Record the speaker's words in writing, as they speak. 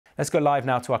Let's go live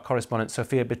now to our correspondent,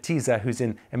 Sofia Baptista, who's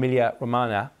in Emilia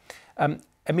Romagna.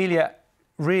 Emilia,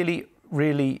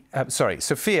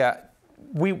 Sofia,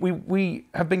 we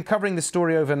have been covering this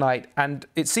story overnight, and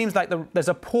it seems like there's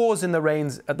a pause in the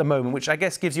rains at the moment, which I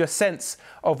guess gives you a sense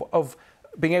of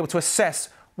being able to assess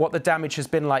what the damage has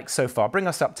been like so far. Bring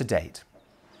us up to date.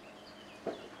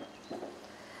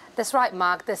 That's right,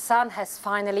 Mark. The sun has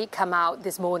finally come out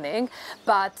this morning,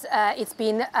 but it's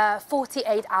been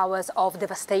 48 hours of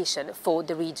devastation for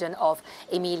the region of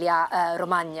Emilia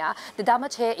Romagna. The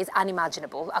damage here is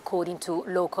unimaginable, according to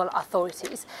local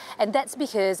authorities. And that's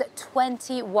because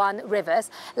 21 rivers,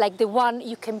 like the one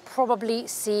you can probably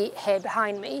see here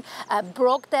behind me,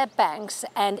 broke their banks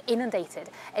and inundated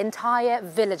entire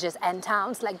villages and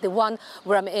towns, like the one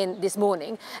where I'm in this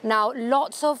morning. Now,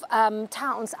 lots of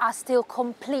towns are still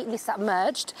completely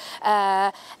submerged,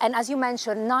 and as you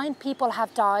mentioned, 9 people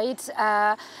have died.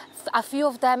 A few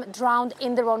of them drowned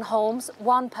in their own homes.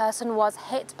 One person was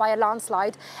hit by a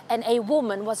landslide, and a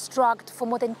woman was dragged for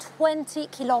more than 20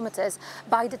 kilometers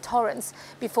by the torrents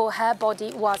before her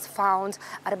body was found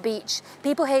at a beach.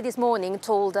 People here this morning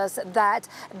told us that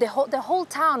the whole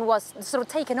town was sort of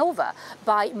taken over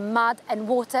by mud and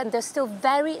water, and they're still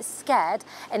very scared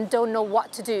and don't know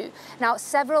what to do. Now,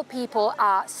 several people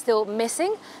are still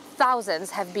missing.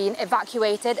 Thousands have been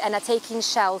evacuated and are taking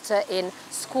shelter in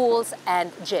schools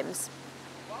and gyms.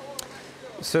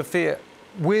 Sophia,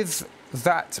 with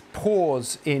that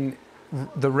pause in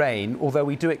the rain, although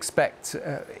we do expect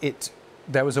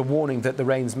there was a warning that the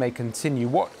rains may continue,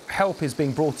 what help is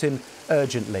being brought in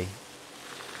urgently?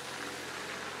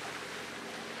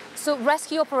 So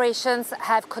rescue operations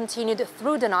have continued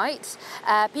through the night.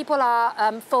 People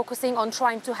are focusing on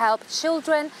trying to help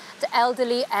children, the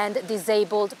elderly and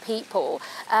disabled people.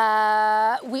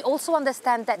 We also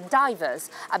understand that divers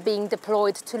are being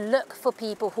deployed to look for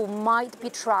people who might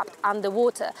be trapped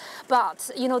underwater.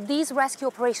 But, you know, these rescue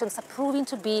operations are proving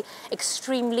to be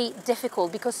extremely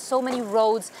difficult because so many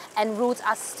roads and routes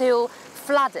are still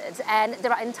flooded, and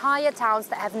there are entire towns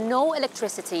that have no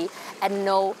electricity and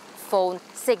no phone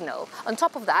signal. On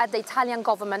top of that, the Italian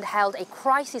government held a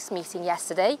crisis meeting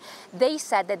yesterday. They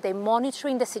said that they're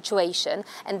monitoring the situation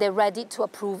and they're ready to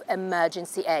approve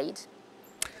emergency aid.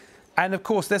 And of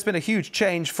course, there's been a huge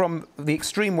change from the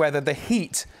extreme weather, the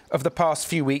heat of the past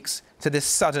few weeks, to this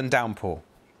sudden downpour.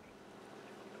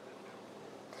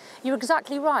 You're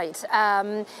exactly right.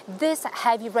 This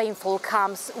heavy rainfall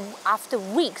comes after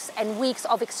weeks and weeks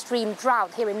of extreme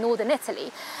drought here in northern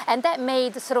Italy. And that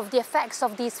made sort of the effects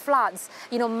of these floods,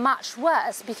 you know, much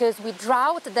worse, because with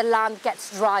drought, the land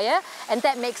gets drier, and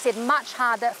that makes it much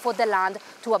harder for the land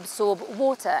to absorb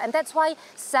water. And that's why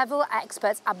several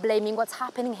experts are blaming what's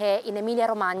happening here in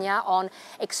Emilia-Romagna on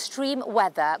extreme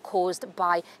weather caused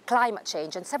by climate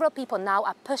change. And several people now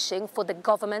are pushing for the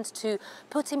government to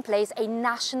put in place a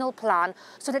national plan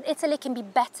so that Italy can be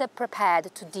better prepared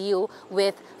to deal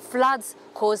with floods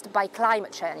caused by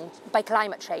climate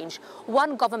change.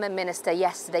 One government minister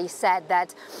yesterday said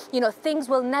that, you know, things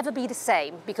will never be the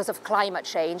same because of climate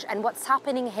change, and what's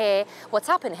happened here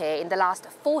in the last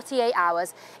 48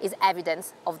 hours is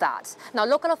evidence of that. Now,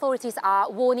 local authorities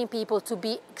are warning people to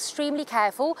be extremely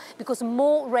careful because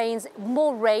more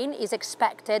rain is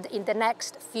expected in the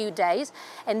next few days,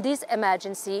 and this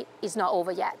emergency is not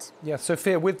over yet. Yeah,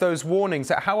 Sophia, with those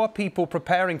warnings, how are people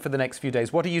preparing for the next few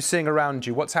days? What are you seeing around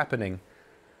you? What's happening?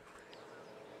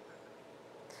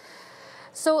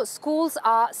 So schools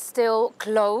are still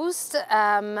closed.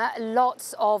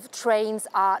 Lots of trains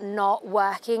are not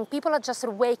working. People are just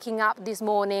sort of waking up this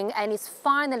morning and it's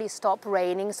finally stopped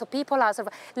raining. So people are sort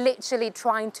of literally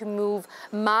trying to move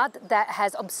mud that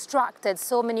has obstructed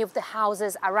so many of the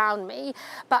houses around me.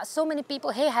 But so many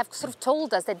people here have sort of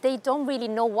told us that they don't really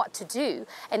know what to do,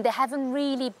 and they haven't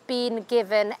really been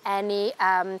given any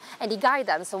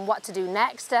guidance on what to do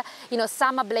next. You know,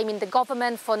 some are blaming the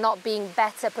government for not being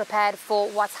better prepared for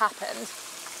what's happened.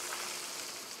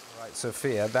 All right,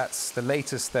 Sophia, that's the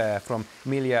latest there from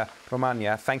Emilia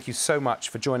Romagna. Thank you so much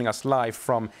for joining us live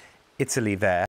from Italy there.